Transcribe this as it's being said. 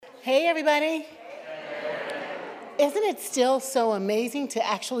Hey, everybody. Isn't it still so amazing to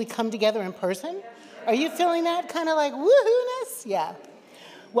actually come together in person? Are you feeling that kind of like woohoo-ness? Yeah.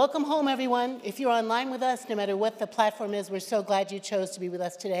 Welcome home, everyone. If you're online with us, no matter what the platform is, we're so glad you chose to be with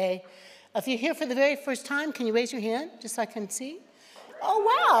us today. If you're here for the very first time, can you raise your hand just so I can see?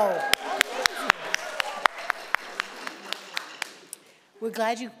 Oh, wow. We're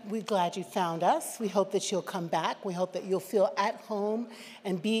glad you found us. We hope that you'll come back. We hope that you'll feel at home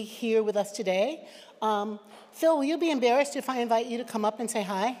and be here with us today. Phil, will you be embarrassed if I invite you to come up and say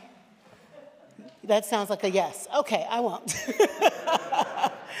hi? That sounds like a yes. Okay, I won't.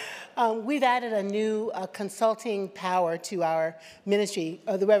 We've added a new consulting power to our ministry,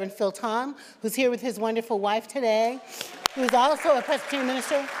 the Reverend Phil Tom, who's here with his wonderful wife today, who's also a Presbyterian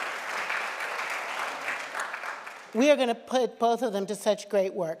minister. We are going to put both of them to such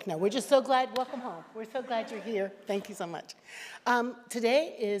great work. Now, we're just so glad. Welcome home. We're so glad you're here. Thank you so much.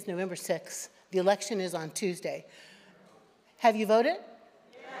 Today is November 6th. The election is on Tuesday. Have you voted?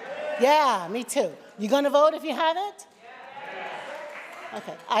 Yes. Yeah, me too. You going to vote if you haven't? Yes.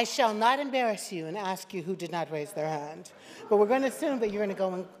 Okay. I shall not embarrass you and ask you who did not raise their hand. But we're going to assume that you're going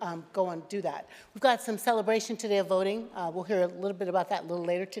to go and do that. We've got some celebration today of voting. We'll hear a little bit about that a little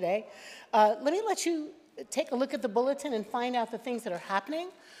later today. Let me let you take a look at the bulletin and find out the things that are happening.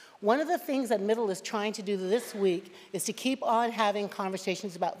 One of the things that Middle is trying to do this week is to keep on having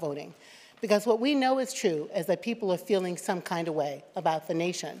conversations about voting. Because what we know is true is that people are feeling some kind of way about the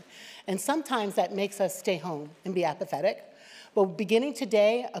nation. And sometimes that makes us stay home and be apathetic. But beginning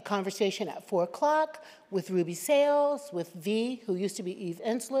today, a conversation at 4 o'clock with Ruby Sales, with V, who used to be Eve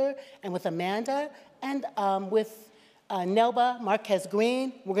Ensler, and with Amanda, and with Nelba Marquez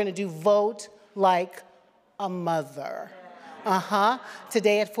Green. We're going to do Vote Like a Mother.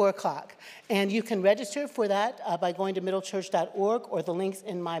 Today at 4 o'clock. And you can register for that by going to middlechurch.org or the links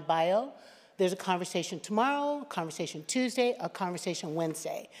in my bio. There's a conversation tomorrow, a conversation Tuesday, a conversation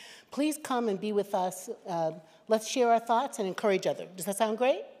Wednesday. Please come and be with us. Let's share our thoughts and encourage others. Does that sound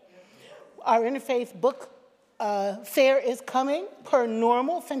great? Our Interfaith Book Fair is coming per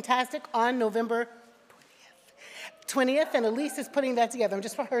normal, fantastic, on November 20th, and Elise is putting that together. I'm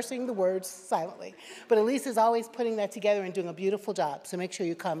just rehearsing the words silently. But Elise is always putting that together and doing a beautiful job, so make sure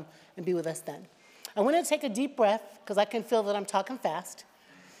you come and be with us then. I want to take a deep breath, because I can feel that I'm talking fast.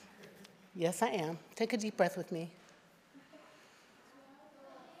 Yes, I am. Take a deep breath with me.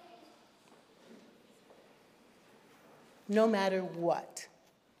 No matter what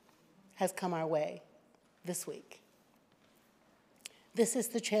has come our way this week, this is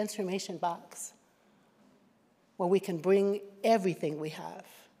the transformation box, where we can bring everything we have,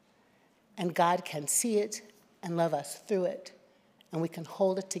 and God can see it and love us through it, and we can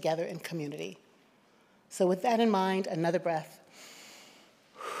hold it together in community. So with that in mind, another breath.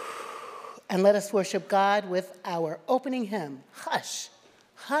 And let us worship God with our opening hymn, Hush,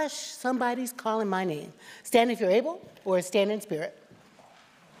 Hush, Somebody's Calling My Name. Stand if you're able, or stand in spirit.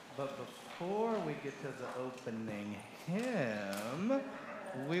 But before we get to the opening hymn,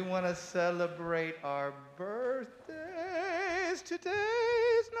 we want to celebrate our birthdays.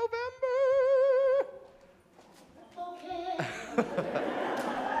 Today's November. Okay.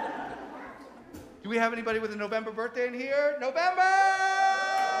 Do we have anybody with a November birthday in here? November!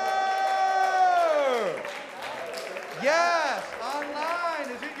 Yes, online.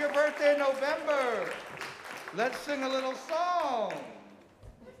 Is it your birthday in November? Let's sing a little song.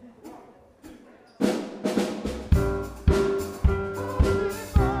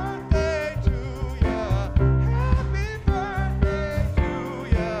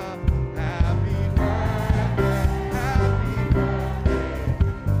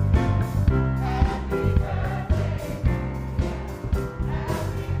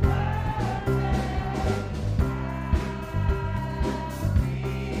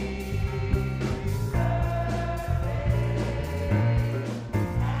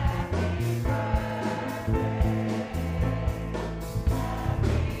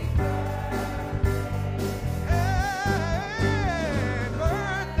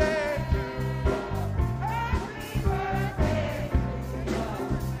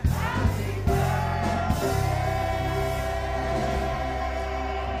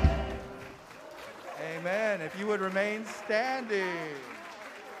 If you would remain standing.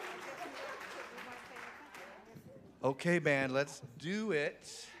 Okay, band, let's do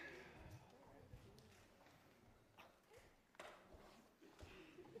it.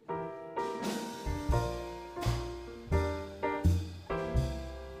 We're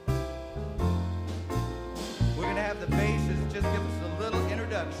going to have the basses just give us a little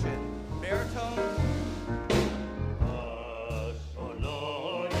introduction. Baritone. Hush, oh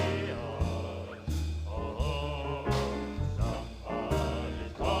Lord.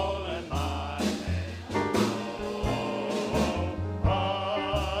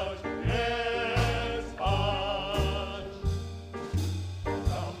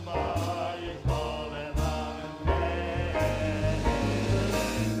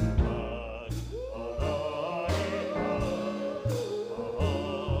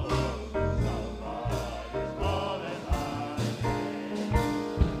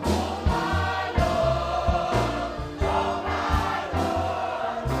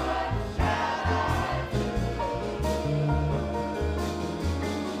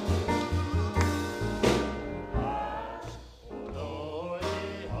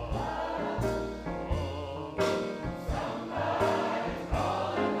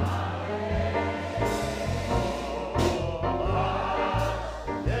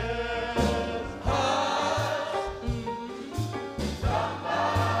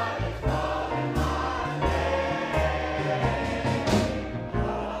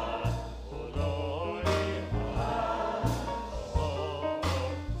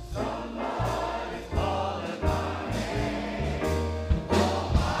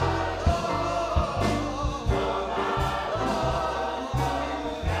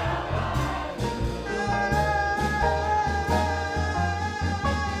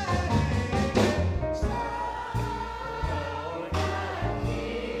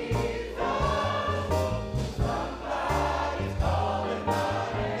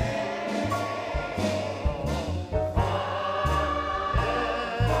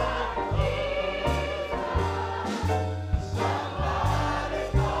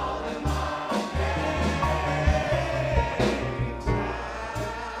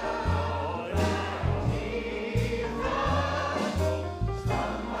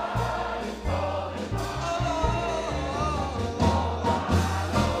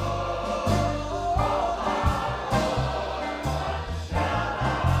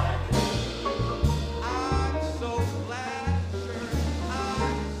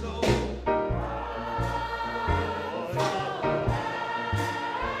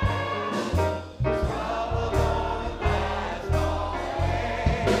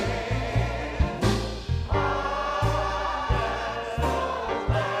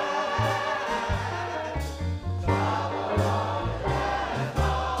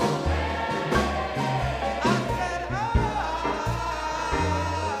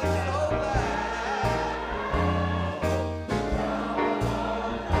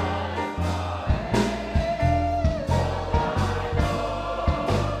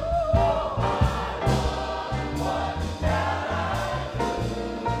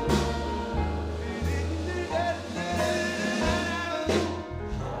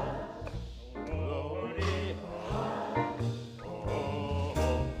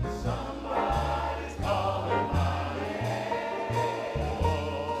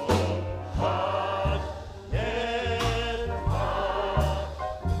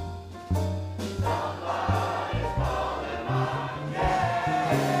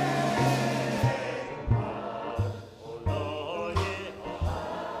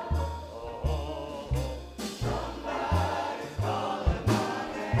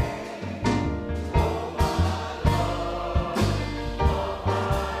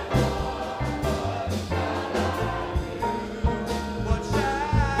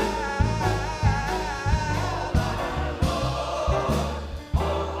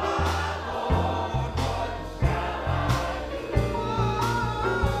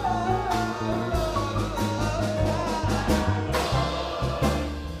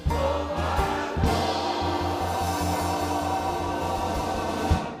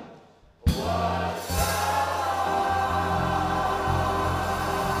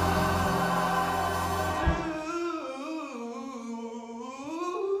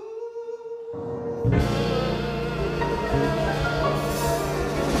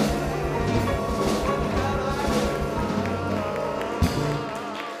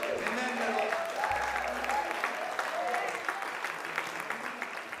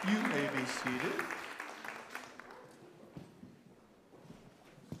 You may be seated.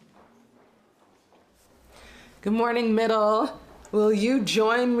 Good morning, Middle. Will you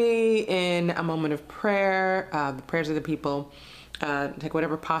join me in a moment of prayer, the prayers of the people? Take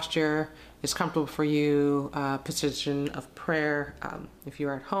whatever posture is comfortable for you, position of prayer. If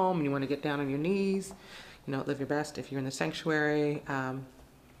you're at home and you want to get down on your knees, live your best. If you're in the sanctuary,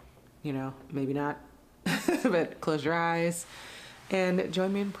 maybe not, but close your eyes and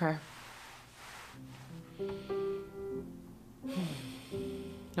join me in prayer.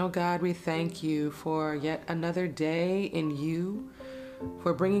 Oh God, we thank you for yet another day in you,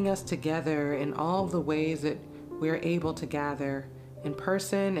 for bringing us together in all the ways that we're able to gather in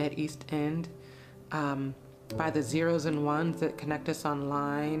person at East End, by the zeros and ones that connect us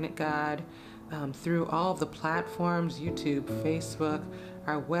online, God, through all of the platforms, YouTube, Facebook,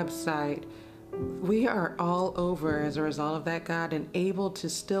 our website. We are all over as a result of that, God, and able to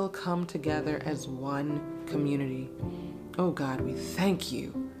still come together as one community. Oh God, we thank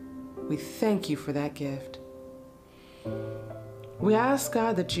you. We thank you for that gift. We ask,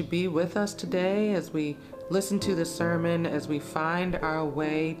 God, that you be with us today as we listen to the sermon, as we find our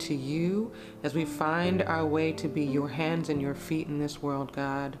way to you, as we find our way to be your hands and your feet in this world,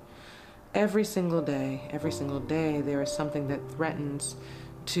 God. Every single day, there is something that threatens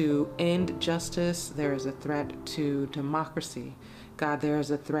to end justice. There is a threat to democracy. God, there is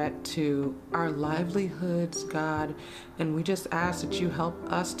a threat to our livelihoods, God, and we just ask that you help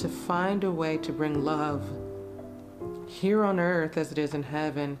us to find a way to bring love here on earth as it is in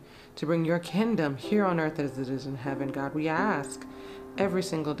heaven, to bring your kingdom here on earth as it is in heaven, God. We ask every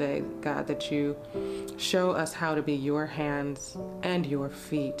single day, God, that you show us how to be your hands and your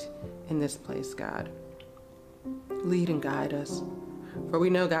feet in this place, God. Lead and guide us. For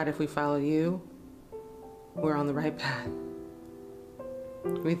we know, God, if we follow you, we're on the right path.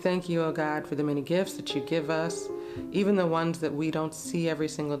 We thank you, oh God, for the many gifts that you give us, even the ones that we don't see every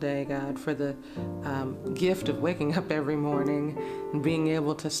single day, God, for the gift of waking up every morning and being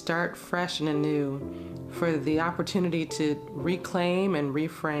able to start fresh and anew, for the opportunity to reclaim and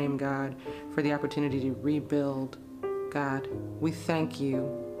reframe, God, for the opportunity to rebuild, God. We thank you.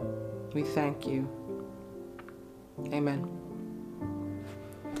 We thank you. Amen.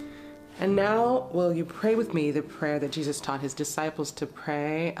 And now, will you pray with me the prayer that Jesus taught his disciples to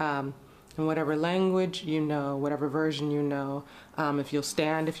pray in whatever language you know, whatever version you know. If you'll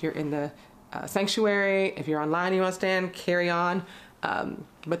stand, if you're in the sanctuary, if you're online, you want to stand, carry on.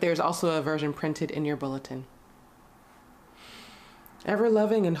 But there's also a version printed in your bulletin.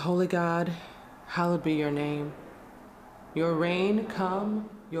 Ever-loving and holy God, hallowed be your name. Your reign come,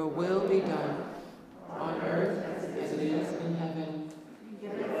 your will be done, on earth as it is in heaven.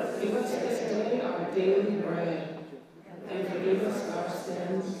 Give us this day our daily bread, and forgive us our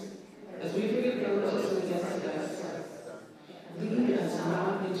sins, as we forgive those who sin against us. Lead us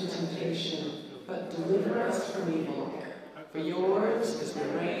not into temptation, but deliver us from evil. For yours is the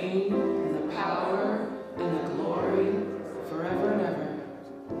reign, and the power, and the glory, forever and ever.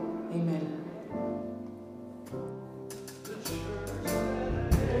 Amen.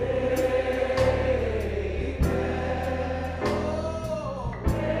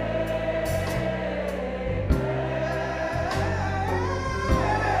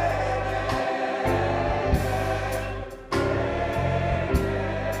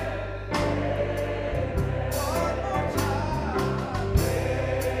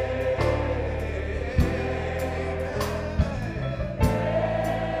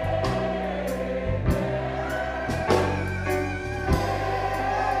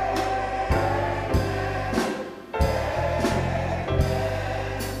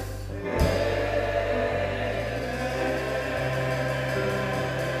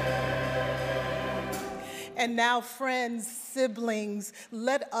 And now, friends, siblings,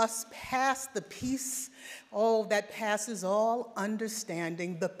 let us pass the peace, oh, that passes all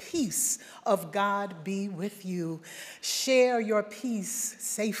understanding. The peace of God be with you. Share your peace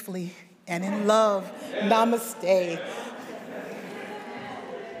safely and in love. Namaste.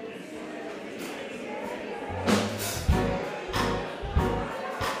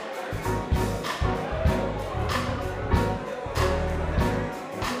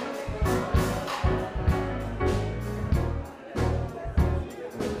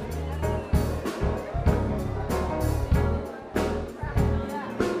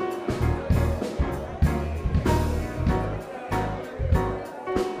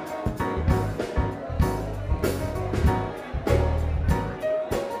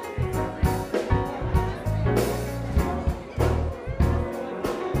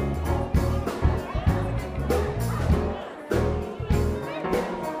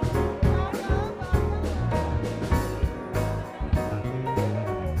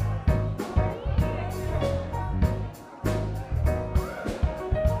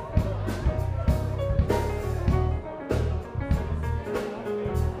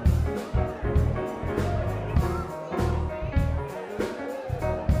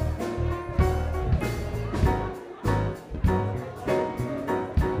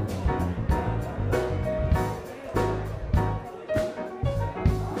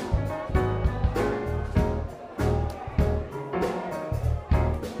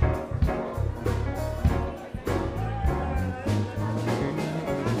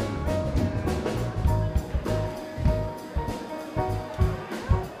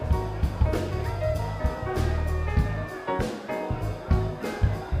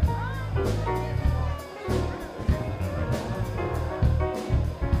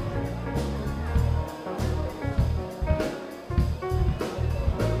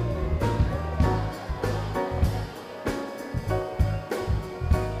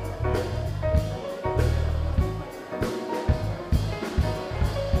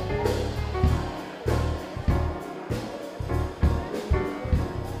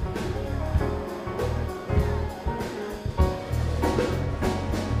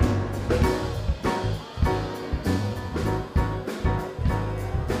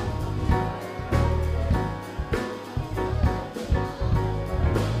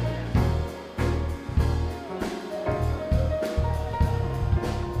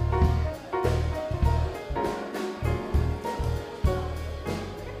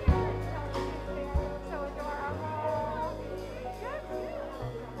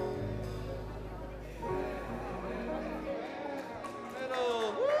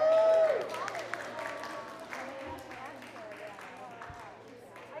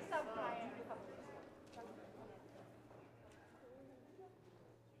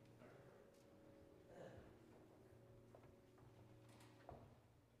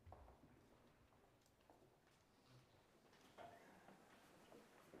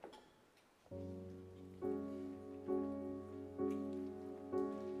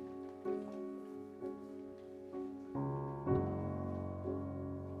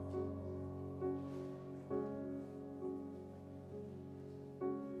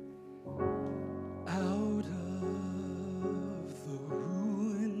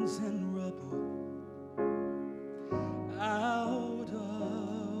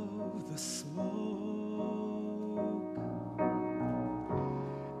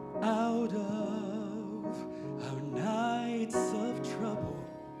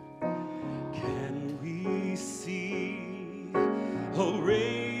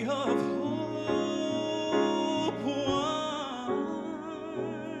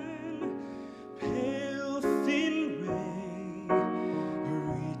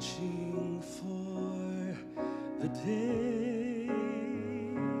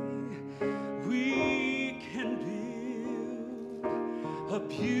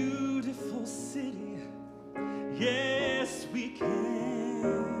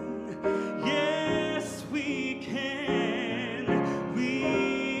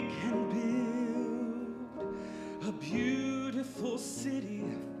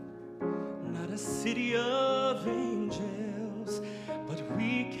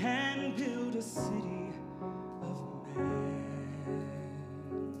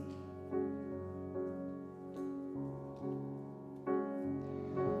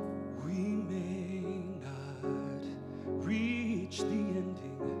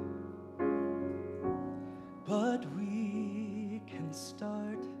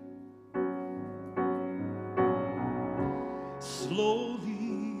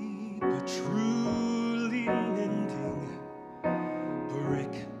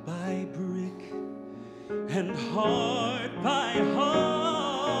 and heart by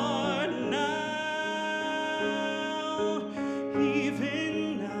heart now,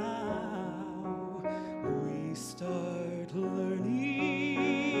 even now, we start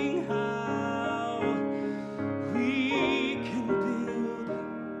learning how we can build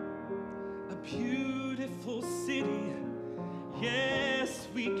a beautiful city. Yes,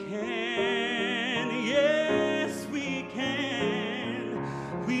 we can. Yes, we can.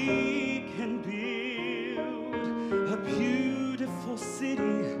 We can build a beautiful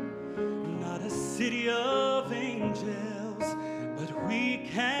city, not a city of angels, but we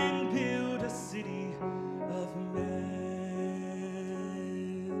can build a city of men.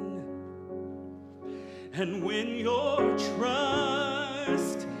 And when your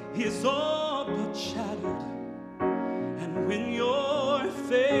trust is all but shattered, and when your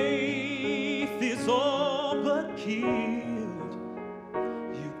faith is all but killed,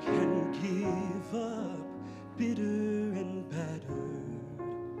 you can give up bitter and battered,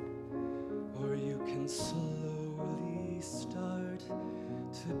 or you can slowly start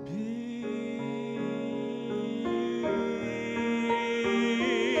to build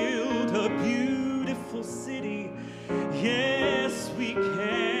a beautiful city. Yes, we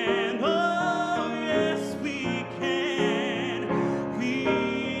can. Oh, yes, we can. We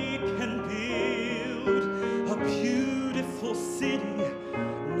can build a beautiful city,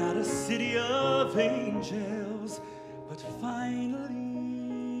 not a city of angels, but finally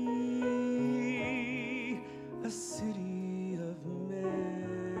a city of men.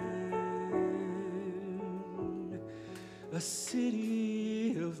 A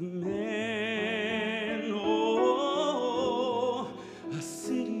city of men. Oh, a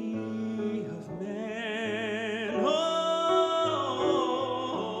city of men. Oh.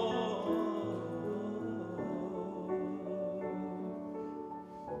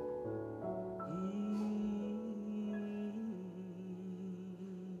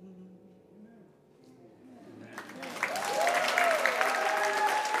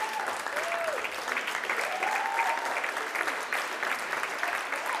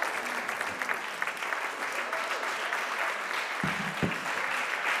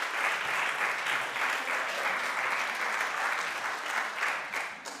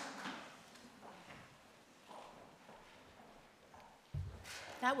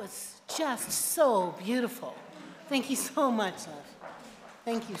 That was just so beautiful. Thank you so much, love.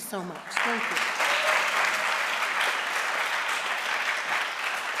 Thank you so much. Thank you.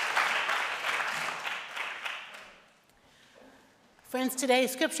 Friends,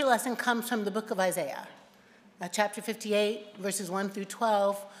 today's scripture lesson comes from the book of Isaiah, chapter 58, verses 1 through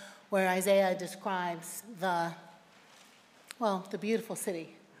 12, where Isaiah describes the beautiful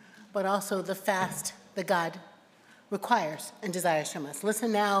city, but also the fast that God requires and desires from us. Listen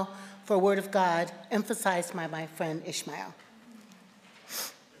now for a word of God emphasized by my friend Ishmael.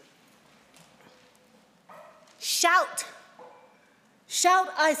 Shout! Shout,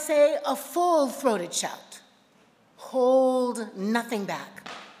 I say, a full-throated shout. Hold nothing back.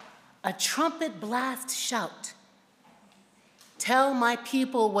 A trumpet blast shout. Tell my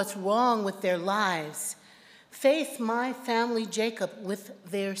people what's wrong with their lives. Face my family Jacob with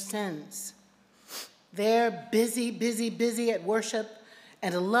their sins. They're busy, busy, busy at worship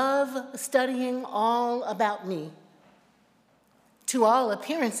and love studying all about me. To all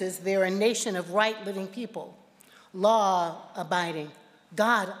appearances, they're a nation of right living people, law-abiding,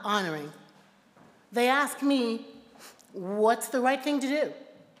 God-honoring. They ask me, what's the right thing to do?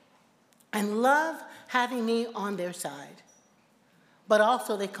 And love having me on their side. But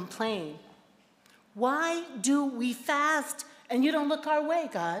also they complain. Why do we fast and you don't look our way,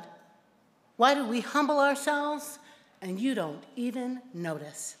 God? Why do we humble ourselves and you don't even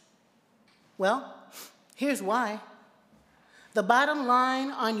notice? Well, here's why. The bottom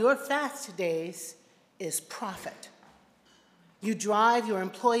line on your fast days is profit. You drive your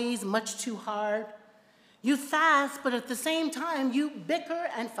employees much too hard. You fast, but at the same time, you bicker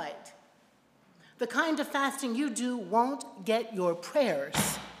and fight. The kind of fasting you do won't get your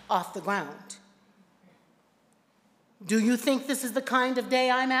prayers off the ground. Do you think this is the kind of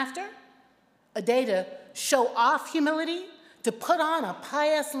day I'm after? A day to show off humility, to put on a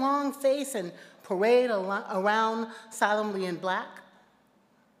pious long face and parade around solemnly in black?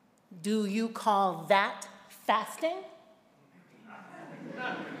 Do you call that fasting?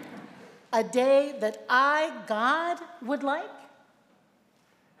 A day that I, God, would like?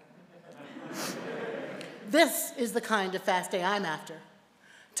 This is the kind of fast day I'm after.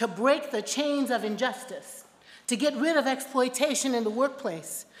 To break the chains of injustice, to get rid of exploitation in the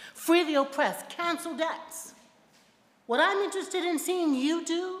workplace, free the oppressed, cancel debts. What I'm interested in seeing you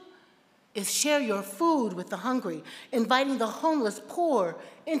do is share your food with the hungry, inviting the homeless poor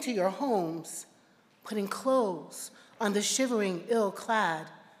into your homes, putting clothes on the shivering ill-clad,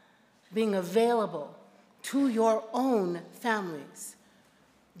 being available to your own families.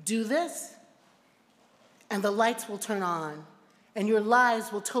 Do this, and the lights will turn on, and your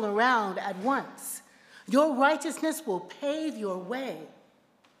lives will turn around at once. Your righteousness will pave your way.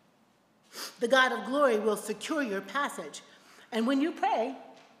 The God of glory will secure your passage. And when you pray,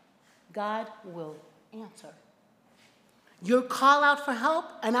 God will answer. You'll call out for help,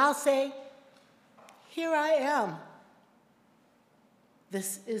 and I'll say, here I am.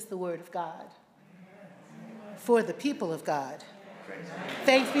 This is the word of God for the people of God.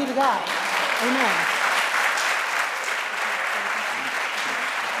 Thanks be to God. Amen.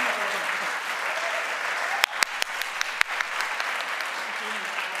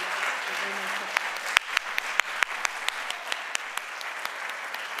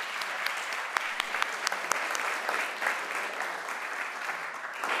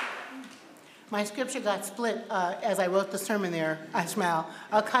 My scripture got split as I wrote the sermon there, Ishmael.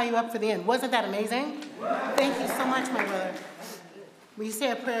 I'll call you up for the end. Wasn't that amazing? Thank you so much, my brother. Will you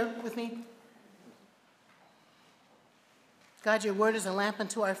say a prayer with me? God, your word is a lamp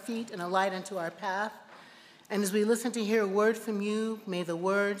unto our feet and a light unto our path. And as we listen to hear a word from you, may the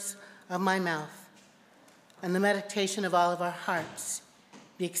words of my mouth and the meditation of all of our hearts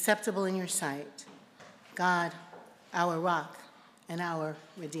be acceptable in your sight. God, our rock and our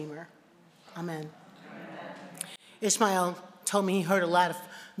redeemer. Amen. Ishmael told me he heard a lot of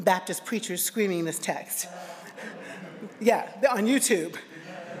Baptist preachers screaming this text. Yeah, on YouTube.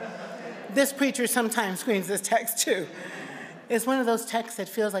 This preacher sometimes screams this text too. It's one of those texts that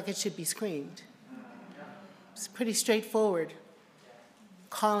feels like it should be screamed. It's pretty straightforward.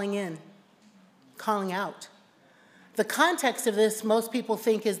 Calling in, calling out. The context of this, most people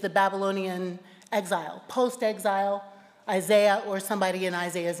think, is the Babylonian exile, post-exile, Isaiah or somebody in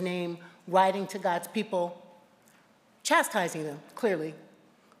Isaiah's name writing to God's people, chastising them, clearly,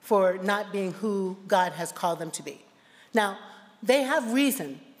 for not being who God has called them to be. Now, they have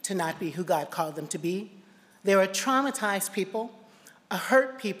reason to not be who God called them to be. They're a traumatized people, a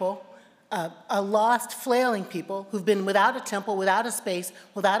hurt people, a lost, flailing people who've been without a temple, without a space,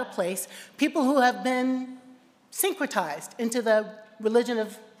 without a place, people who have been syncretized into the religion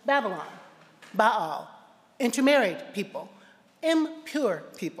of Babylon, Baal, intermarried people, impure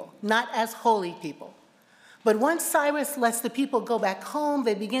people, not as holy people. But once Cyrus lets the people go back home,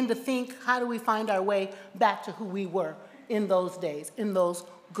 they begin to think, how do we find our way back to who we were in those days, in those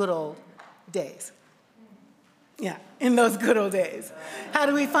good old days? Yeah, in those good old days. How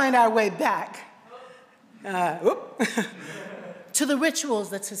do we find our way back to the rituals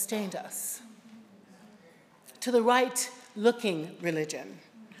that sustained us, to the right-looking religion,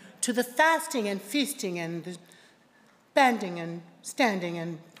 to the fasting and feasting and the bending and standing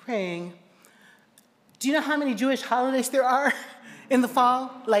and praying? Do you know how many Jewish holidays there are in the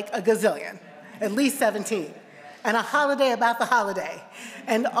fall? Like a gazillion, at least 17. And a holiday about the holiday.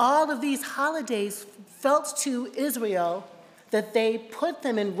 And all of these holidays felt to Israel that they put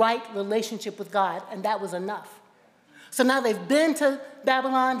them in right relationship with God, and that was enough. So now they've been to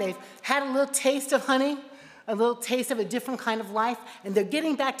Babylon, they've had a little taste of honey, a little taste of a different kind of life, and they're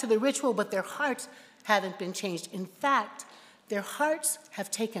getting back to the ritual, but their hearts haven't been changed. In fact, their hearts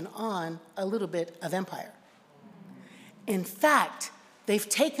have taken on a little bit of empire. In fact, they've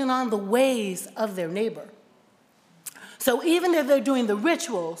taken on the ways of their neighbor. So even though they're doing the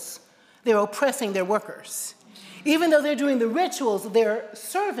rituals, they're oppressing their workers. Even though they're doing the rituals, their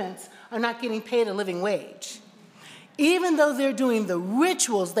servants are not getting paid a living wage. Even though they're doing the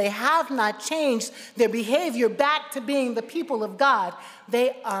rituals, they have not changed their behavior back to being the people of God.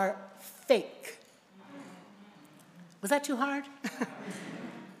 They are fake. Was that too hard?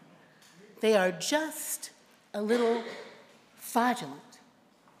 They are just a little fraudulent.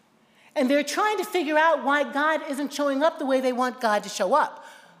 And they're trying to figure out why God isn't showing up the way they want God to show up.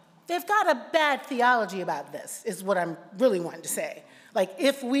 They've got a bad theology about this, is what I'm really wanting to say. Like,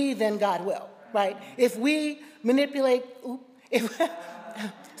 if we, then God will, right? If we manipulate,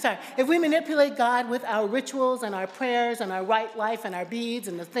 if we manipulate God with our rituals and our prayers and our right life and our beads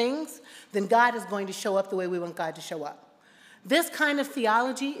and the things, then God is going to show up the way we want God to show up. This kind of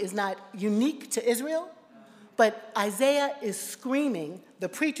theology is not unique to Israel, but Isaiah is screaming, the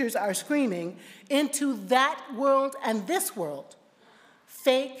preachers are screaming, into that world and this world.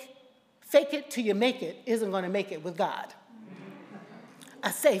 Fake it till you make it isn't going to make it with God.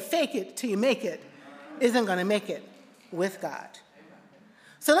 I say fake it till you make it isn't going to make it with God.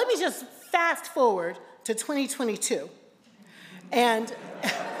 So let me just fast forward to 2022. And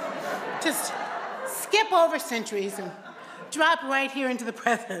just skip over centuries and drop right here into the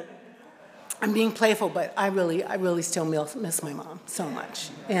present. I'm being playful, but I really still miss my mom so much.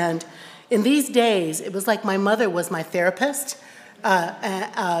 And in these days, it was like my mother was my therapist,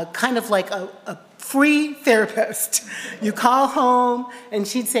 kind of like a free therapist. You call home, and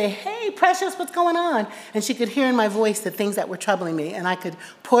she'd say, "Hey, Precious, what's going on?" And she could hear in my voice the things that were troubling me, and I could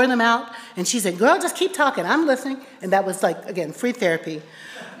pour them out. And she said, "Girl, just keep talking. I'm listening." And that was like, again, free therapy.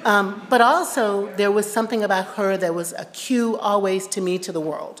 But also, there was something about her that was a cue always to me to the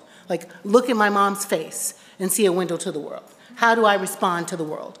world. Like, look at my mom's face and see a window to the world. How do I respond to the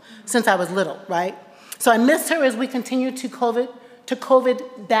world? Since I was little, right? So I miss her as we continue to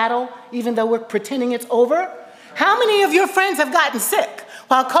COVID battle, even though we're pretending it's over. How many of your friends have gotten sick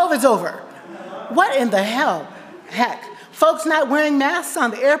while COVID's over? What in the hell? Heck. Folks not wearing masks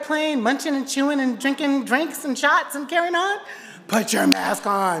on the airplane, munching and chewing and drinking drinks and shots and carrying on? Put your mask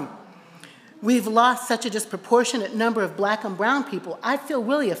on. We've lost such a disproportionate number of black and brown people. I feel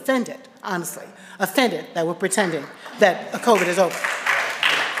really offended, honestly, offended that we're pretending that COVID is over.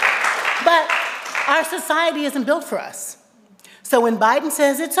 But our society isn't built for us. So when Biden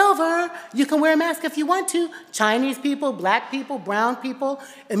says it's over, you can wear a mask if you want to, Chinese people, black people, brown people,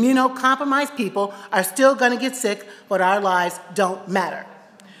 immunocompromised people are still gonna get sick, but our lives don't matter.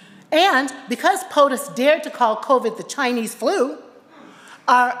 And because POTUS dared to call COVID the Chinese flu,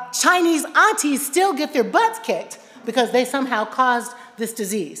 our Chinese aunties still get their butts kicked because they somehow caused this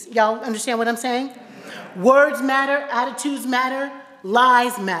disease. Y'all understand what I'm saying? Words matter, attitudes matter,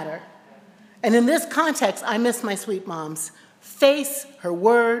 lies matter. And in this context, I miss my sweet mom's face, her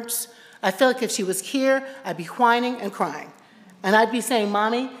words. I feel like if she was here, I'd be whining and crying. And I'd be saying,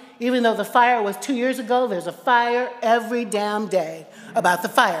 "Mommy, even though the fire was 2 years ago, there's a fire every damn day about the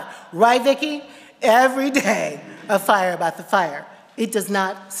fire." Right, Vicki? Every day a fire about the fire. It does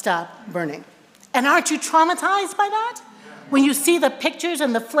not stop burning. And aren't you traumatized by that? When you see the pictures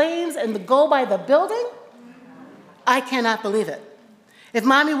and the flames and the go by the building? I cannot believe it. If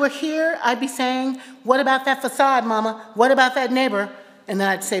Mommy were here, I'd be saying, "What about that facade, Mama? What about that neighbor?" And then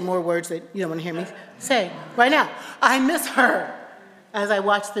I'd say more words that you don't want to hear me say right now. I miss her as I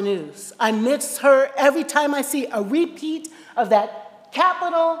watch the news. I miss her every time I see a repeat of that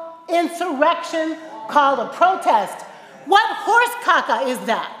Capitol insurrection called a protest. What horse caca is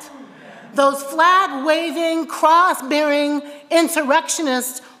that? Those flag-waving, cross-bearing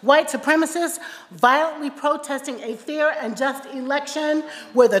insurrectionists, white supremacists, violently protesting a fair and just election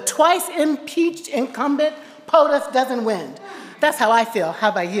where the twice-impeached incumbent POTUS doesn't win. That's how I feel. How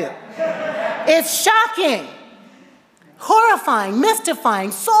about you? It's shocking, horrifying,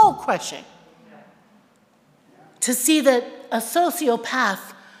 mystifying, soul-crushing to see that a sociopath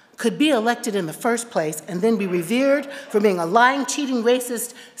could be elected in the first place and then be revered for being a lying, cheating,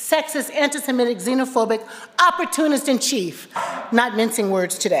 racist, sexist, anti-Semitic, xenophobic, opportunist in chief. Not mincing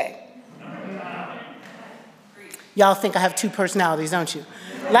words today. Y'all think I have two personalities, don't you?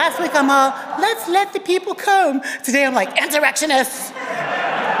 Last week I'm all, "Let's let the people come." Today I'm like, "Insurrectionists."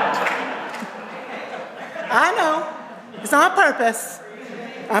 I know, it's on purpose.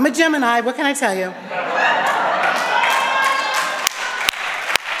 I'm a Gemini, what can I tell you?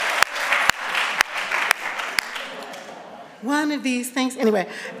 One of these things, anyway,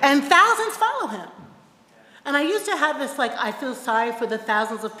 and thousands follow him. And I used to have this, like, I feel sorry for the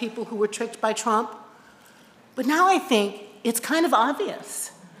thousands of people who were tricked by Trump, but now I think it's kind of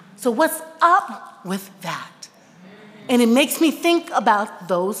obvious. So what's up with that? And it makes me think about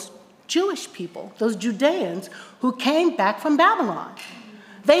those Jewish people, those Judeans who came back from Babylon.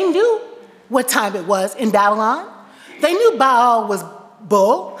 They knew what time it was in Babylon. They knew Baal was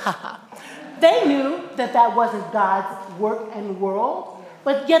bull, haha. They knew that that wasn't God's work and world,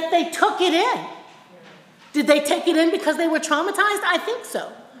 but yet they took it in. Did they take it in because they were traumatized? I think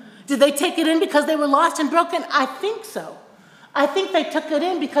so. Did they take it in because they were lost and broken? I think so. I think they took it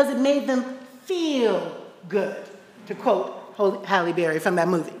in because it made them feel good, to quote Halle Berry from that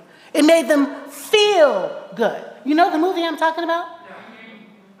movie. It made them feel good. You know the movie I'm talking about?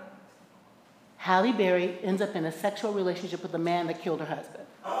 Halle Berry ends up in a sexual relationship with the man that killed her husband.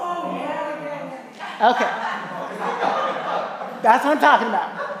 Okay. That's what I'm talking about.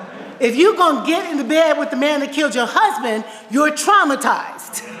 If you're going to get into bed with the man that killed your husband, you're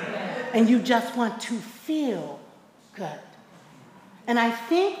traumatized. And you just want to feel good. And I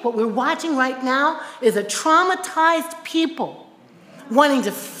think what we're watching right now is a traumatized people wanting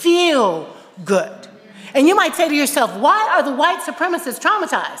to feel good. And you might say to yourself, why are the white supremacists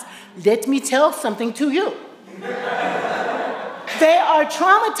traumatized? Let me tell something to you. They are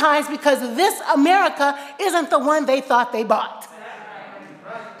traumatized because this America isn't the one they thought they bought.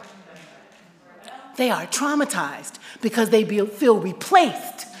 they are traumatized because they feel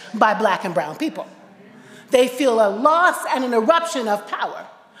replaced by black and brown people. They feel a loss and an eruption of power.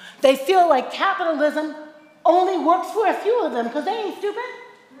 They feel like capitalism only works for a few of them because they ain't stupid.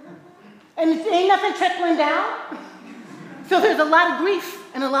 And ain't nothing trickling down. So there's a lot of grief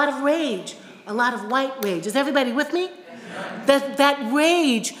and a lot of rage, a lot of white rage. Is everybody with me? That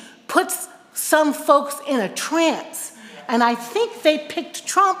rage puts some folks in a trance. And I think they picked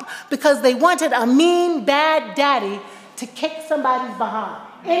Trump because they wanted a mean, bad daddy to kick somebody's behind.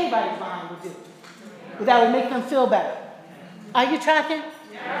 Anybody's behind would do. But that would make them feel better. Are you tracking?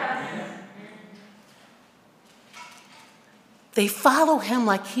 Yeah. They follow him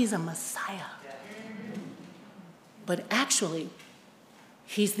like he's a Messiah. But actually,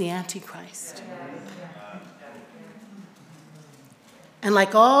 he's the Antichrist. And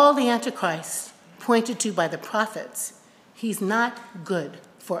like all the Antichrists pointed to by the prophets, he's not good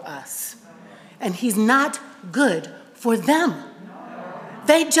for us. And he's not good for them.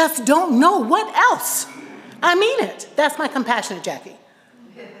 They just don't know what else. I mean it. That's my compassionate Jackie.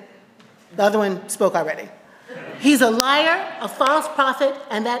 The other one spoke already. He's a liar, a false prophet,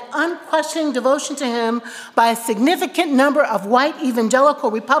 and that unquestioning devotion to him by a significant number of white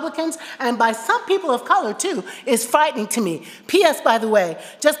evangelical Republicans and by some people of color, too, is frightening to me. P.S., by the way,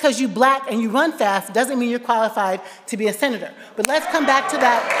 just because you're black and you run fast doesn't mean you're qualified to be a senator. But let's come back to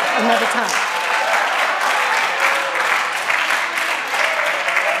that another time.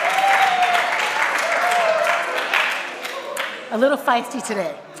 A little feisty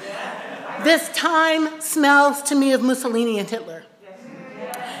today. This time smells to me of Mussolini and Hitler.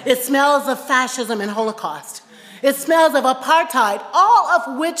 It smells of fascism and Holocaust. It smells of apartheid, all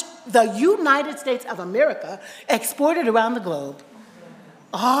of which the United States of America exported around the globe.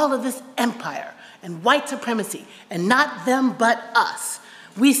 All of this empire and white supremacy, and not them but us.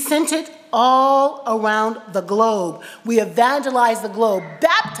 We sent it all around the globe. We evangelized the globe,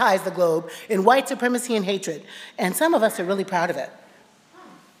 baptized the globe in white supremacy and hatred. And some of us are really proud of it.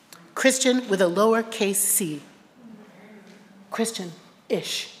 Christian with a lowercase c.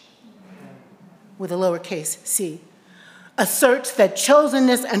 Christian-ish with a lowercase c. Asserts that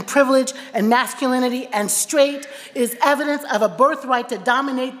chosenness and privilege and masculinity and straight is evidence of a birthright to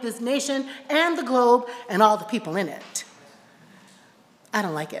dominate this nation and the globe and all the people in it. I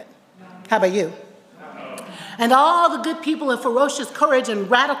don't like it. How about you? And all the good people of ferocious courage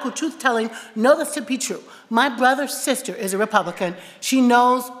and radical truth-telling know this to be true. My brother's sister is a Republican. She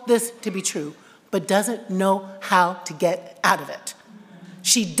knows this to be true, but doesn't know how to get out of it.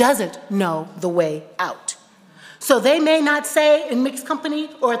 She doesn't know the way out. So they may not say in mixed company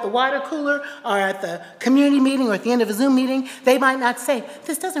or at the water cooler or at the community meeting or at the end of a Zoom meeting, they might not say,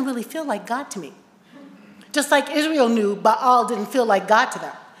 this doesn't really feel like God to me. Just like Israel knew Baal didn't feel like God to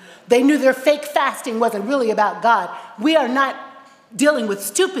them. They knew their fake fasting wasn't really about God. We are not dealing with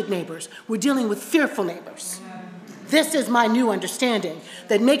stupid neighbors. We're dealing with fearful neighbors. This is my new understanding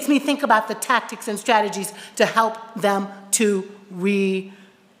that makes me think about the tactics and strategies to help them to repent,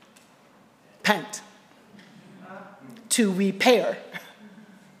 to repair,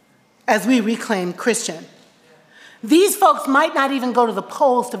 as we reclaim Christian. These folks might not even go to the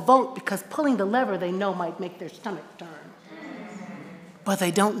polls to vote because pulling the lever they know might make their stomach turn. But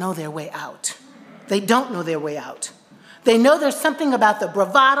they don't know their way out. They don't know their way out. They know there's something about the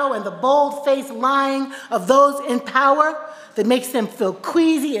bravado and the bold-faced lying of those in power that makes them feel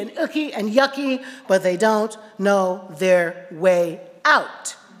queasy and icky and yucky, but they don't know their way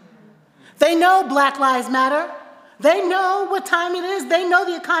out. They know Black Lives Matter. They know what time it is. They know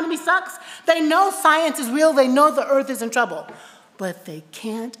the economy sucks. They know science is real. They know the earth is in trouble. But they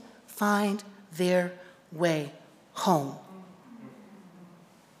can't find their way home.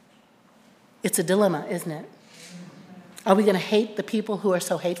 It's a dilemma, isn't it? Are we going to hate the people who are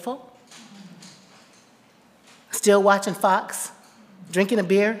so hateful? Still watching Fox, drinking a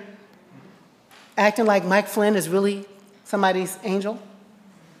beer, acting like Mike Flynn is really somebody's angel,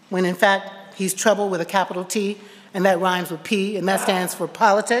 when in fact he's trouble with a capital T, and that rhymes with P, and that stands for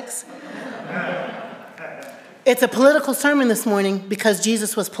politics. It's a political sermon this morning because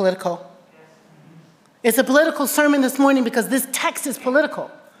Jesus was political. It's a political sermon this morning because this text is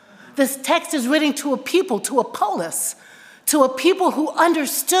political. This text is written to a people, to a polis, to a people who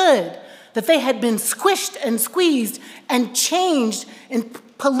understood that they had been squished and squeezed and changed and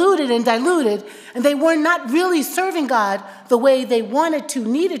polluted and diluted, and they were not really serving God the way they wanted to,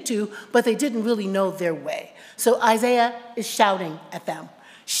 needed to, but they didn't really know their way. So Isaiah is shouting at them.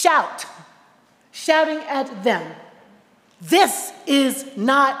 Shouting at them. This is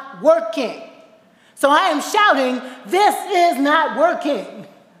not working. So I am shouting, this is not working.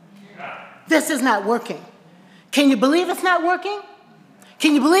 This is not working. Can you believe it's not working?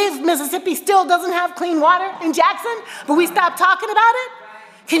 Can you believe Mississippi still doesn't have clean water in Jackson, but we stopped talking about it?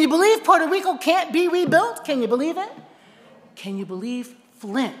 Can you believe Puerto Rico can't be rebuilt? Can you believe it? Can you believe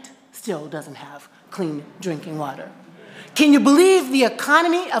Flint still doesn't have clean drinking water? Can you believe the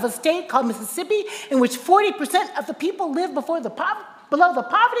economy of a state called Mississippi in which 40% of the people live below the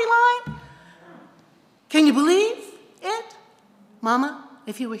poverty line? Can you believe it? Mama,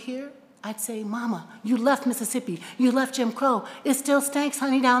 if you were here, I'd say, Mama, you left Mississippi. You left Jim Crow. It still stinks,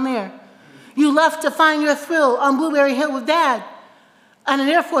 honey, down there. You left to find your thrill on Blueberry Hill with Dad on an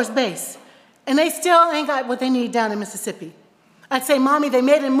Air Force base, and they still ain't got what they need down in Mississippi. I'd say, Mommy, they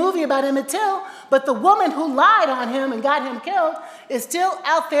made a movie about Emmett Till, but the woman who lied on him and got him killed is still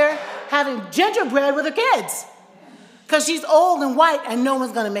out there having gingerbread with her kids because she's old and white and no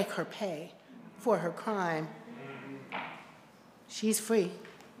one's going to make her pay for her crime. She's free.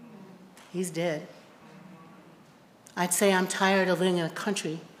 He's dead. I'd say I'm tired of living in a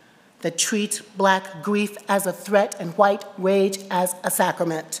country that treats black grief as a threat and white rage as a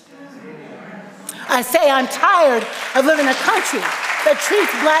sacrament. I say I'm tired of living in a country that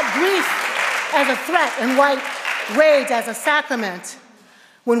treats black grief as a threat and white rage as a sacrament.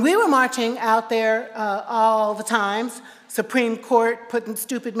 When we were marching out there all the times, Supreme Court putting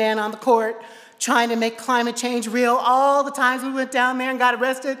stupid man on the court, trying to make climate change real, all the times we went down there and got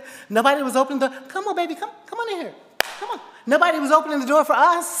arrested, nobody was opening the door. Come on, baby, come on in here. Come on. Nobody was opening the door for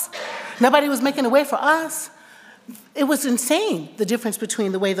us. Nobody was making a way for us. It was insane, the difference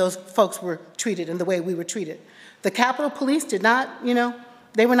between the way those folks were treated and the way we were treated. The Capitol Police did not,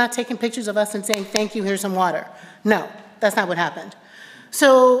 they were not taking pictures of us and saying, thank you, here's some water. No, that's not what happened.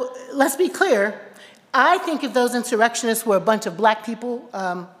 So let's be clear. I think if those insurrectionists were a bunch of black people,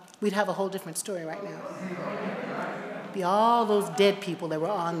 we'd have a whole different story right now. It'd be all those dead people that were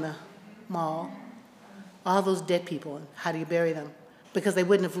on the mall, all those dead people, and how do you bury them? Because they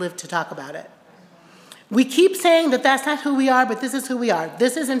wouldn't have lived to talk about it. We keep saying that that's not who we are, but this is who we are.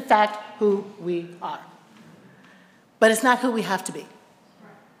 This is, in fact, who we are. But it's not who we have to be.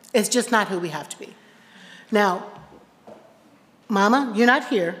 It's just not who we have to be. Now, Mama, you're not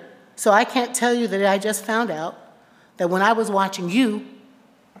here, so I can't tell you that I just found out that when I was watching you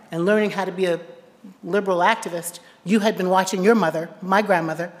and learning how to be a liberal activist, you had been watching your mother, my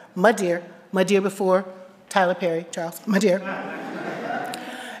grandmother, my dear before Tyler Perry, Charles, my dear.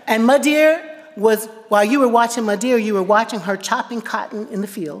 And my dear was, while you were watching my dear, you were watching her chopping cotton in the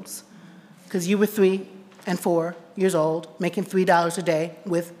fields because you were 3 and 4 years old, making $3 a day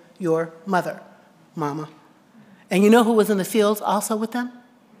with your mother, Mama. And you know who was in the fields also with them?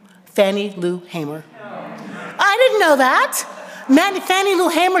 Fannie Lou Hamer. I didn't know that. Fannie Lou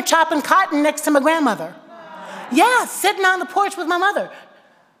Hamer chopping cotton next to my grandmother. Yeah, sitting on the porch with my mother.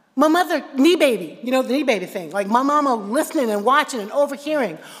 My mother, knee baby, the knee baby thing. Like my mama listening and watching and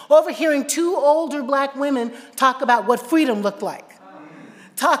overhearing 2 older black women talk about what freedom looked like.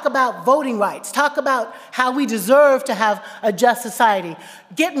 Talk about voting rights. Talk about how we deserve to have a just society.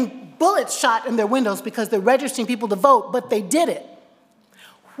 Getting bullets shot in their windows because they're registering people to vote, but they did it.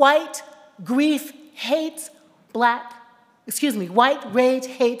 White rage hates black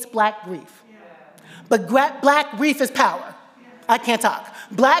grief. But black grief is power. I can't talk.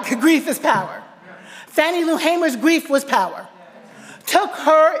 Black grief is power. Fannie Lou Hamer's grief was power. Took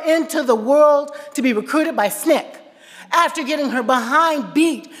her into the world to be recruited by SNCC. After getting her behind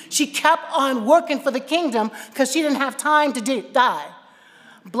beat, she kept on working for the kingdom because she didn't have time to die.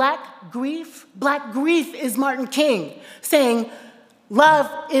 Black grief is Martin King saying,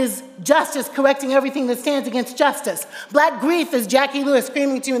 love is justice correcting everything that stands against justice. Black grief is Jackie Lewis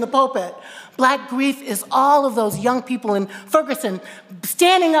screaming to you in the pulpit. Black grief is all of those young people in Ferguson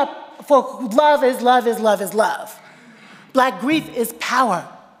standing up for love is love is love is love. Black grief is power.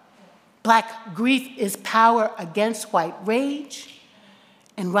 Black grief is power against white rage.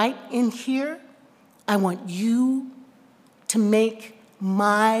 And right in here, I want you to make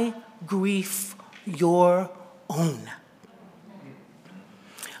my grief your own.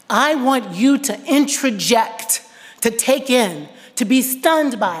 I want you to introject, to take in, to be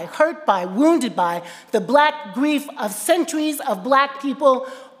stunned by, hurt by, wounded by the black grief of centuries of black people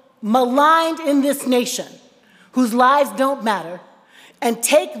maligned in this nation, whose lives don't matter, and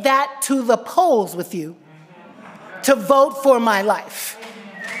take that to the polls with you to vote for my life.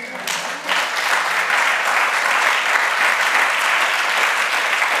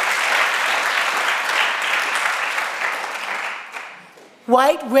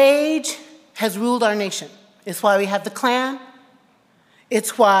 White rage has ruled our nation. It's why we have the Klan.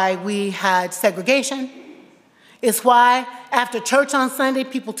 It's why we had segregation. It's why after church on Sunday,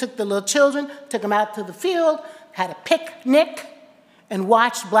 people took the little children, took them out to the field, had a picnic, and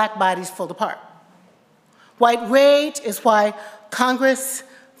watched black bodies fall apart. White rage is why Congress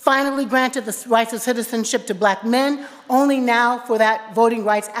finally granted the rights of citizenship to black men, only now for that Voting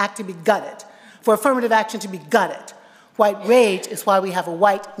Rights Act to be gutted, for affirmative action to be gutted. White rage is why we have a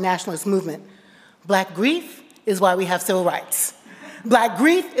white nationalist movement. Black grief is why we have civil rights. Black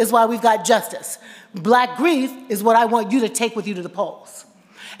grief is why we've got justice. Black grief is what I want you to take with you to the polls.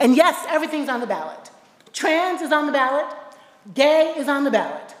 And yes, everything's on the ballot. Trans is on the ballot. Gay is on the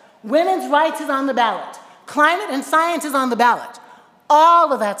ballot. Women's rights is on the ballot. Climate and science is on the ballot.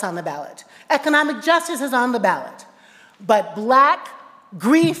 All of that's on the ballot. Economic justice is on the ballot. But black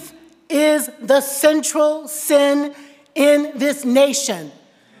grief is the central sin in this nation.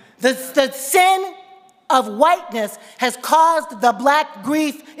 The sin of whiteness has caused the black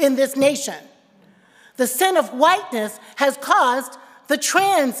grief in this nation. The sin of whiteness has caused the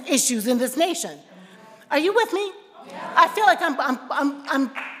trans issues in this nation. Are you with me? Yeah. I feel like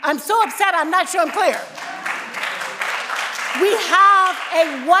I'm so upset, I'm not sure I'm clear. We have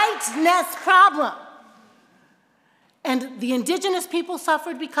a whiteness problem. And the indigenous people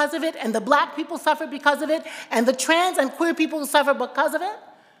suffered because of it, and the black people suffered because of it, and the trans and queer people suffered because of it.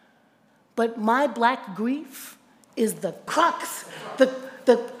 But my black grief is the crux, the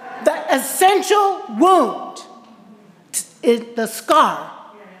essential wound. The scar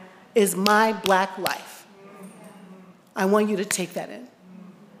is my black life. I want you to take that in.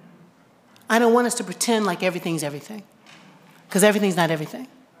 I don't want us to pretend like everything's everything, because everything's not everything.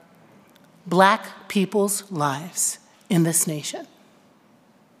 Black people's lives in this nation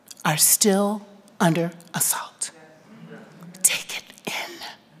are still under assault. Take it in.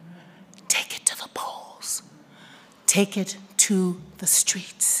 Take it to the polls. Take it to the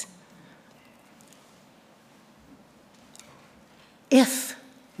streets. If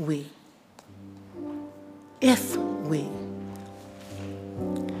we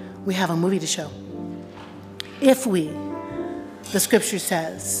have a movie to show. If we, the scripture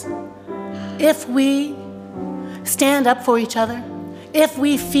says, if we stand up for each other, if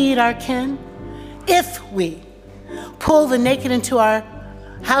we feed our kin, if we pull the naked into our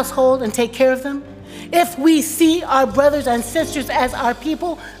household and take care of them, if we see our brothers and sisters as our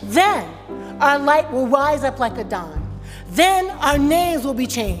people, then our light will rise up like a dawn. Then our names will be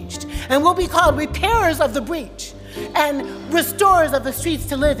changed, and we'll be called repairers of the breach and restorers of the streets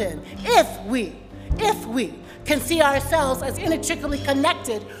to live in. If we can see ourselves as inextricably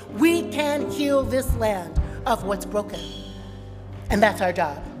connected, we can heal this land of what's broken. And that's our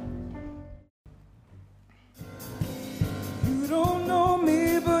job. You don't know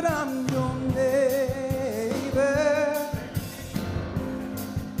me, but I'm your neighbor.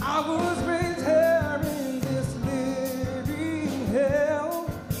 I was raised here in this living hell.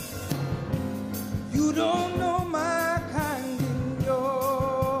 You don't know my kind in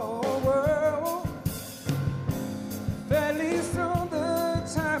your world. Fairly soon the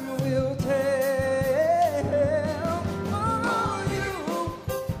time will tell.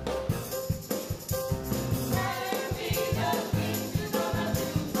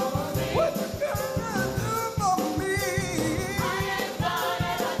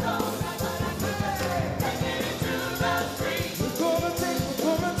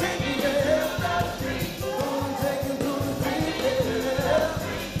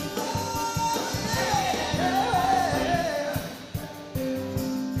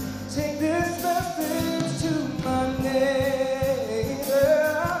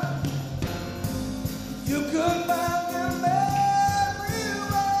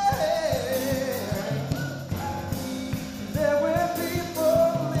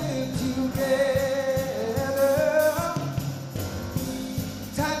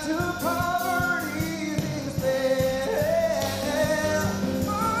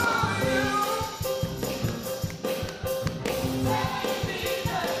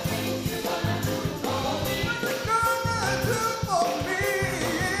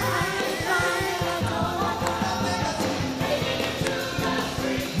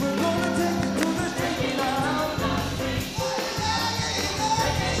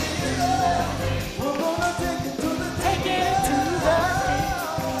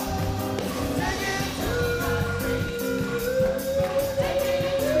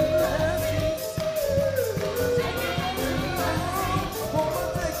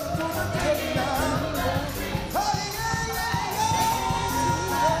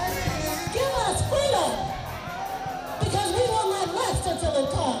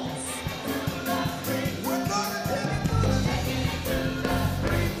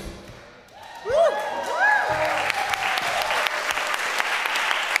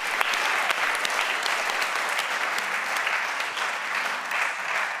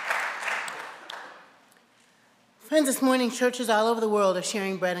 Friends, this morning, churches all over the world are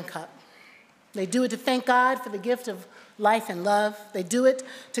sharing bread and cup. They do it to thank God for the gift of life and love. They do it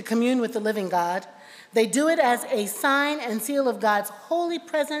to commune with the living God. They do it as a sign and seal of God's holy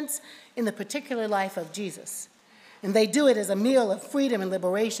presence in the particular life of Jesus. And they do it as a meal of freedom and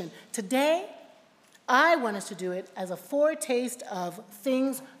liberation. Today, I want us to do it as a foretaste of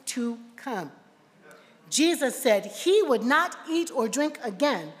things to come. Jesus said he would not eat or drink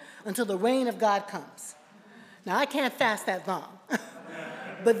again until the reign of God comes. Now, I can't fast that long.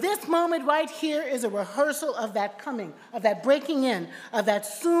 But this moment right here is a rehearsal of that coming, of that breaking in, of that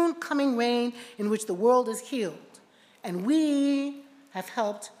soon coming reign in which the world is healed. And we have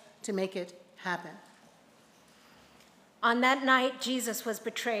helped to make it happen. On that night, Jesus was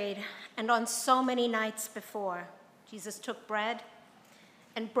betrayed, and on so many nights before, Jesus took bread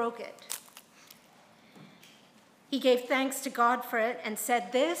and broke it. He gave thanks to God for it and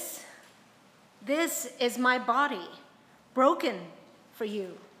said, This is my body, broken for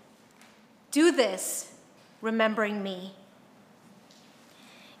you. Do this, remembering me.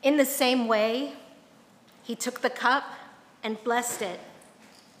 In the same way, he took the cup and blessed it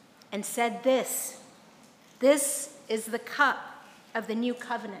and said, This is the cup of the new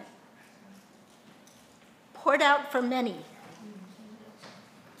covenant, poured out for many.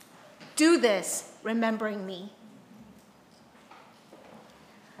 Do this, remembering me.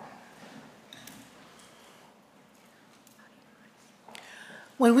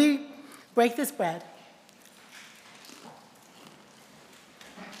 When we break this bread,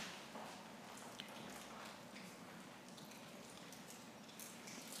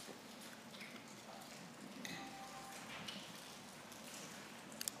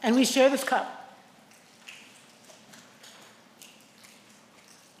 and we share this cup,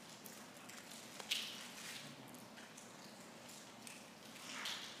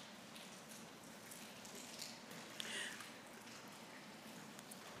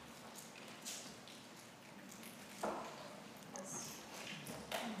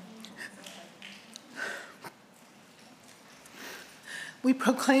 we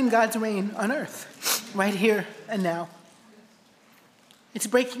proclaim God's reign on earth, right here and now. It's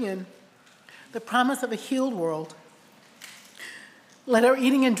breaking in the promise of a healed world. Let our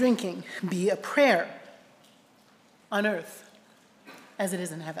eating and drinking be a prayer on earth as it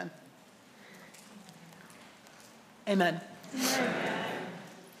is in heaven. Amen. Amen.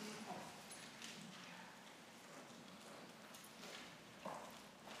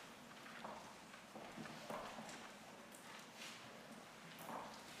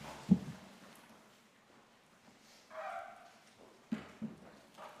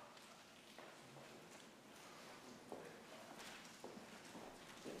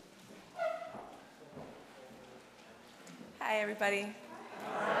 Hi, everybody.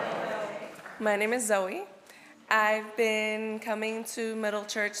 My name is Zoe. I've been coming to Middle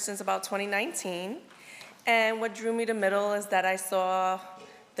Church since about 2019. And what drew me to Middle is that I saw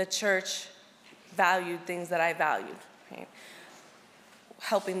the church valued things that I valued. Right?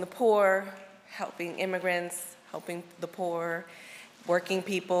 Helping the poor, helping immigrants, helping the poor, working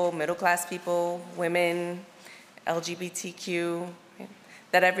people, middle-class people, women, LGBTQ, right?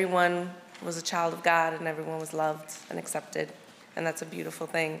 That everyone was a child of God and everyone was loved and accepted, and that's a beautiful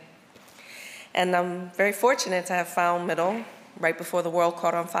thing. And I'm very fortunate to have found Middle right before the world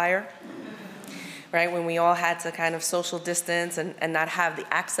caught on fire, right, when we all had to kind of social distance and not have the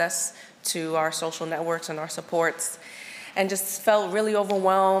access to our social networks and our supports, and just felt really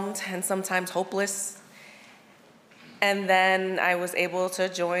overwhelmed and sometimes hopeless. And then I was able to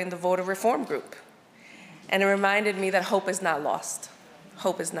join the voter reform group, and it reminded me that hope is not lost.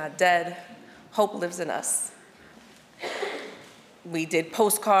 Hope is not dead. Hope lives in us. We did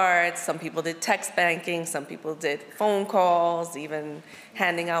postcards, some people did text banking, some people did phone calls, even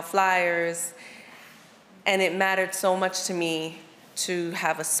handing out flyers. And it mattered so much to me to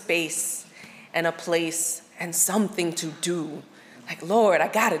have a space and a place and something to do. Like, Lord, I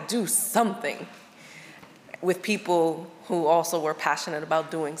gotta do something with people who also were passionate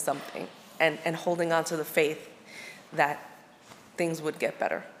about doing something and holding on to the faith that things would get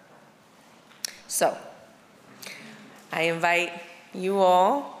better. So, I invite you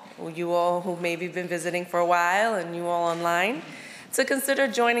all who maybe been visiting for a while and you all online, to consider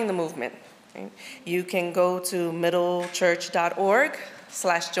joining the movement. Right? You can go to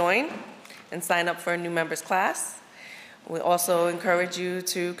middlechurch.org/join and sign up for a new members class. We also encourage you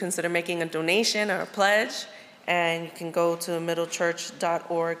to consider making a donation or a pledge, and you can go to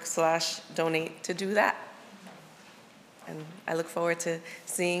middlechurch.org/donate to do that. And I look forward to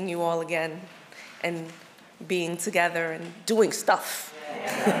seeing you all again and being together and doing stuff.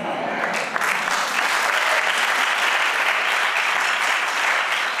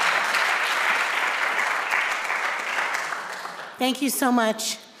 Thank you so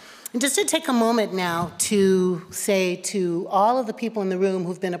much. And just to take a moment now to say to all of the people in the room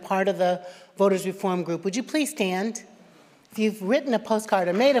who've been a part of the Voters Reform Group, would you please stand? If you've written a postcard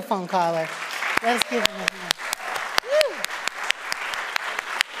or made a phone call, or let us give them a hand. Woo!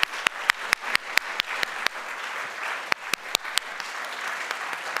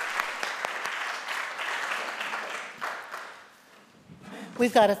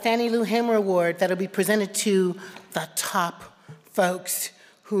 We've got a Fannie Lou Hamer Award that'll be presented to the top folks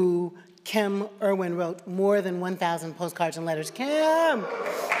who Kim Irwin wrote more than 1,000 postcards and letters. Kim!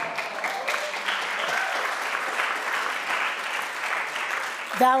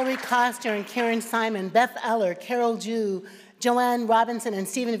 Valerie Coster and Karen Simon, Beth Eller, Carol Jew, Joanne Robinson, and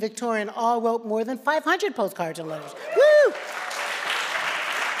Stephen Victorian all wrote more than 500 postcards and letters. Woo!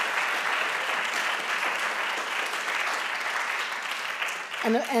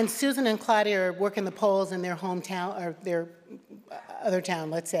 And Susan and Claudia are working the polls in their hometown, or their other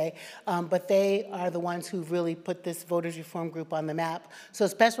town, let's say, but they are the ones who've really put this Voters Reform Group on the map. So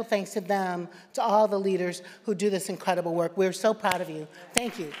special thanks to them, to all the leaders who do this incredible work. We're so proud of you.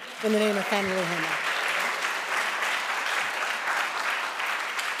 Thank you, in the name of Fannie Lou Hamer.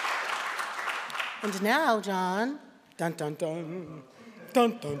 And now, John, dun dun dun,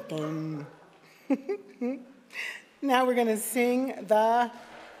 dun dun dun. Now we're gonna sing the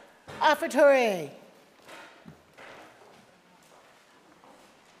offertory.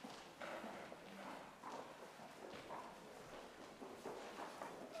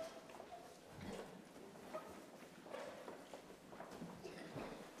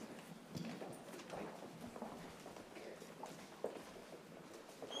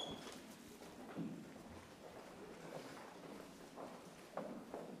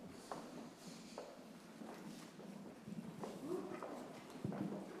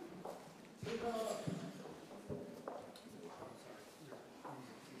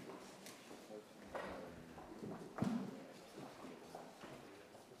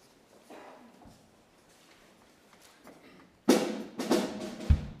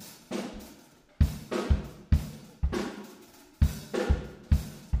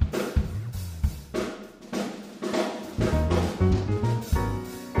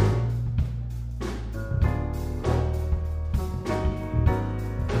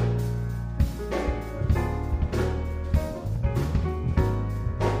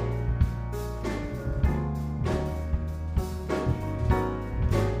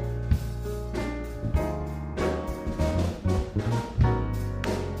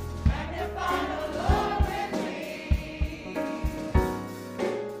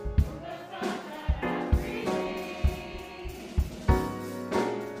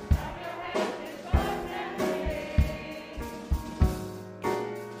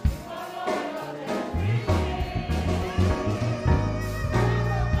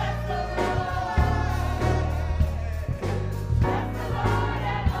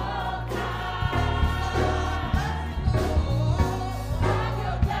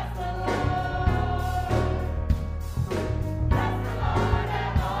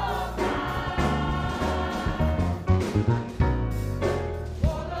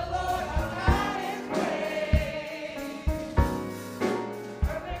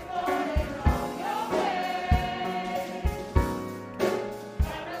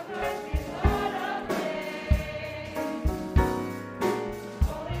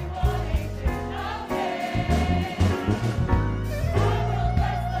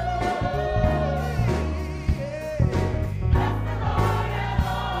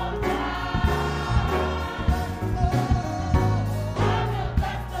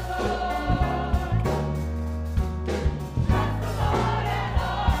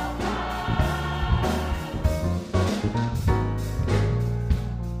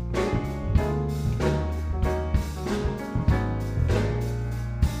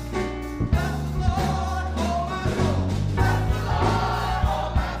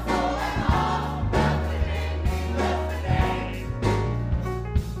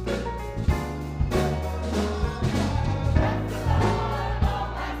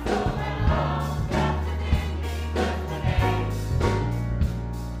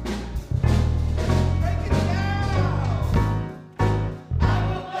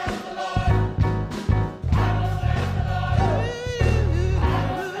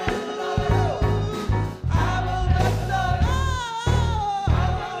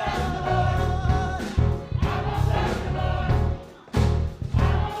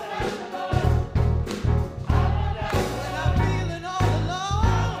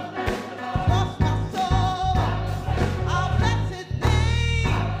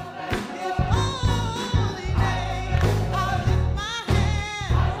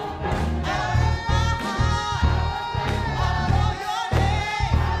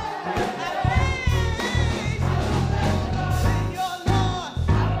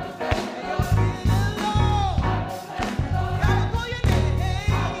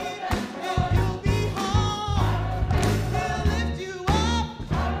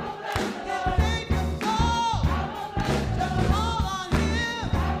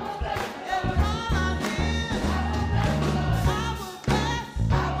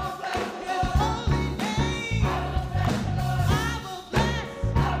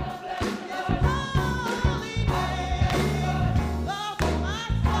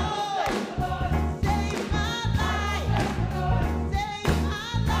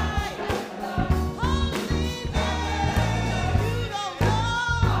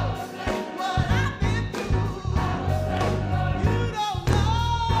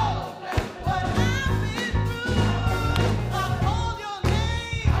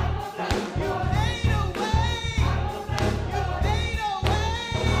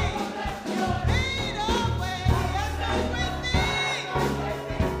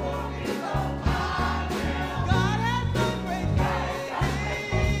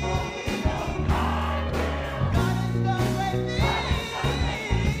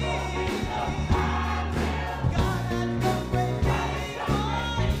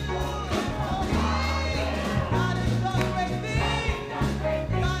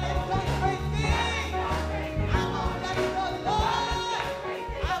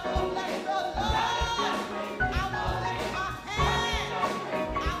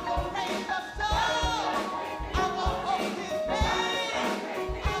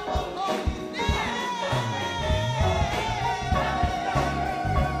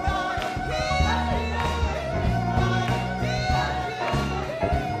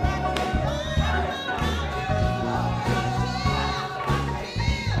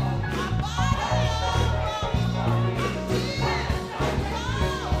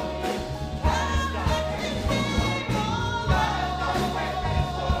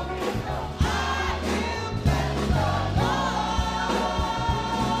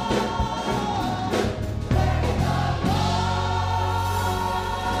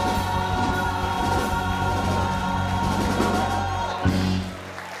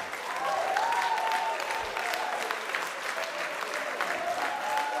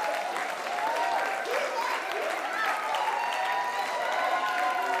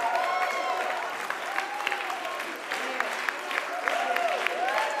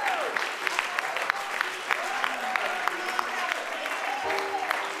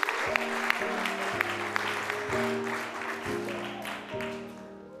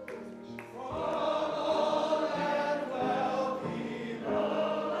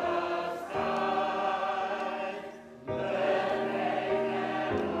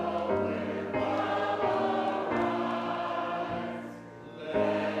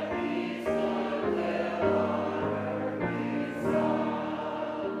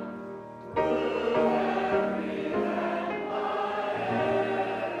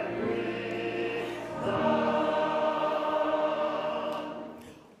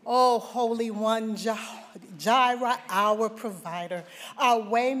 Oh, Holy One, Jireh, our provider, our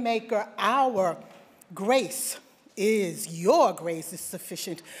waymaker, our grace your grace is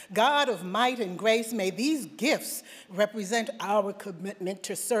sufficient. God of might and grace, may these gifts represent our commitment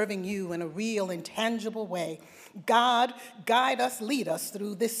to serving you in a real and tangible way. God, guide us, lead us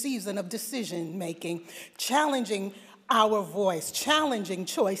through this season of decision making, challenging our voice, challenging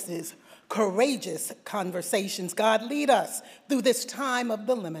choices, courageous conversations. God, lead us through this time of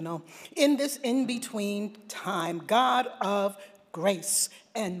the liminal, in this in-between time. God of grace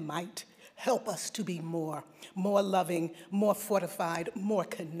and might, help us to be more loving, more fortified, more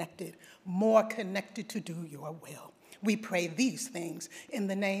connected to do your will. We pray these things in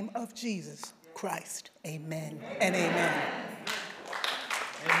the name of Jesus Christ. Amen and amen.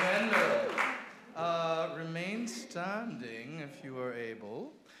 Amen. Remain standing if you are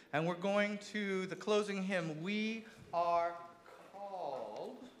able. And we're going to the closing hymn, We Are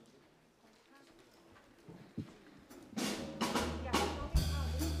Called.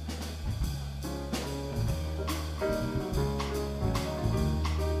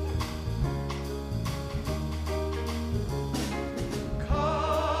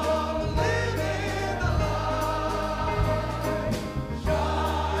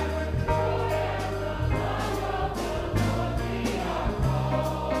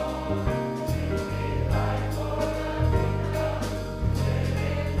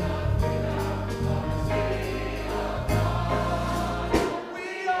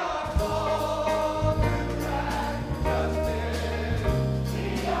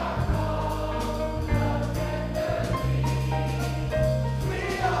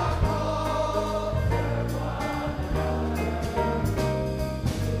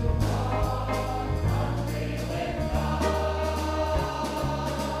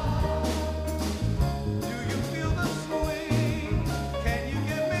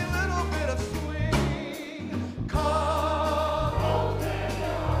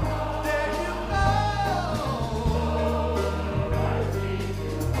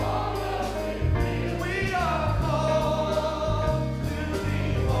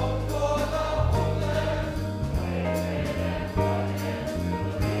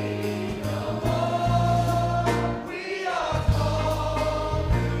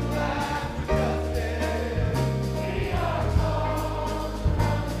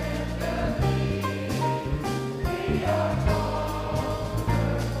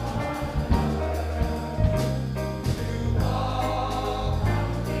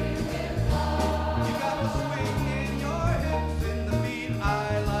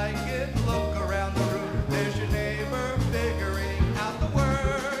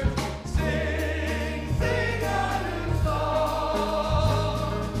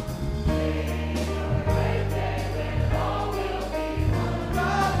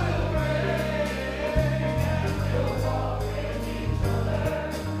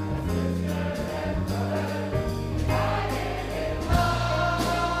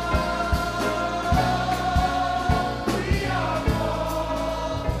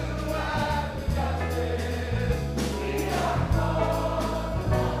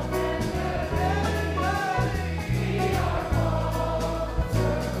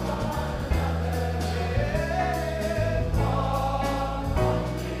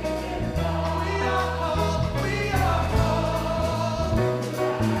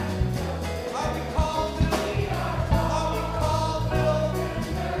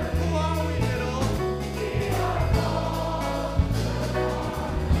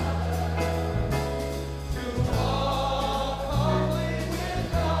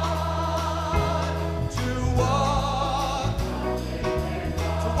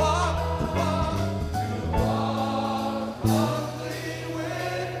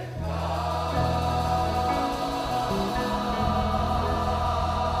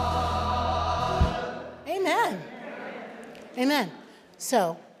 Amen.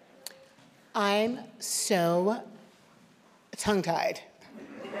 So, I'm so tongue-tied.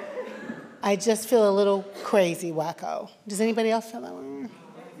 I just feel a little crazy, wacko. Does anybody else feel that way?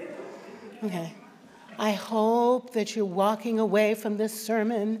 Okay. I hope that you're walking away from this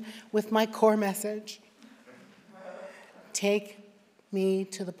sermon with my core message. Take me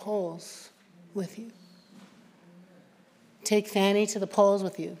to the polls with you. Take Fanny to the polls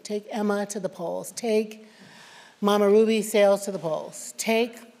with you. Take Emma to the polls. Take Mama Ruby Sales to the polls.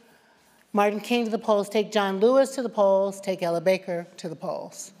 Take Martin King to the polls. Take John Lewis to the polls. Take Ella Baker to the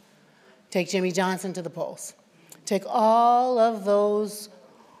polls. Take Jimmy Johnson to the polls. Take all of those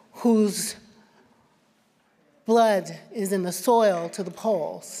whose blood is in the soil to the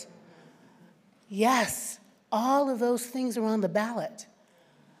polls. Yes, all of those things are on the ballot.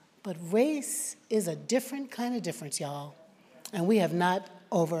 But race is a different kind of difference, y'all. And we have not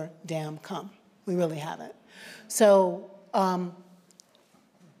over damn come. We really haven't. So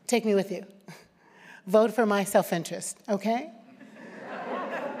take me with you. Vote for my self-interest, okay?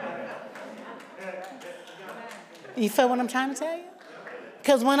 You feel what I'm trying to tell you?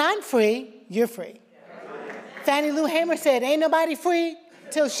 Because when I'm free, you're free. Fannie Lou Hamer said, ain't nobody free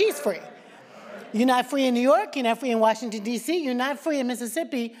till she's free. You're not free in New York, you're not free in Washington, D.C., you're not free in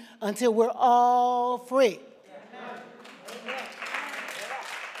Mississippi until we're all free.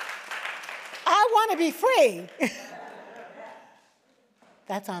 I want to be free.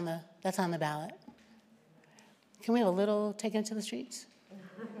 That's on the ballot. Can we have a little Take It to the Streets?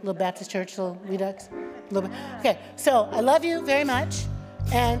 A little Baptist church, a little Redux? A little bit. Okay, so I love you very much,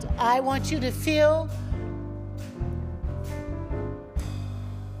 and I want you to feel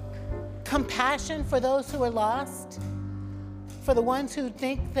compassion for those who are lost, for the ones who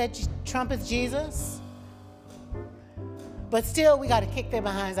think that Trump is Jesus. But still, we got to kick their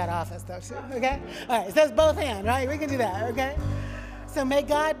behinds out of office, though, too, okay? All right, so that's both hands, right? We can do that, okay? So may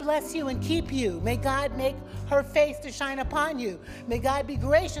God bless you and keep you. May God make her face to shine upon you. May God be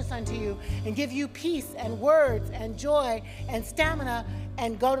gracious unto you and give you peace and words and joy and stamina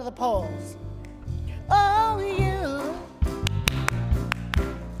and go to the polls. Oh, yeah.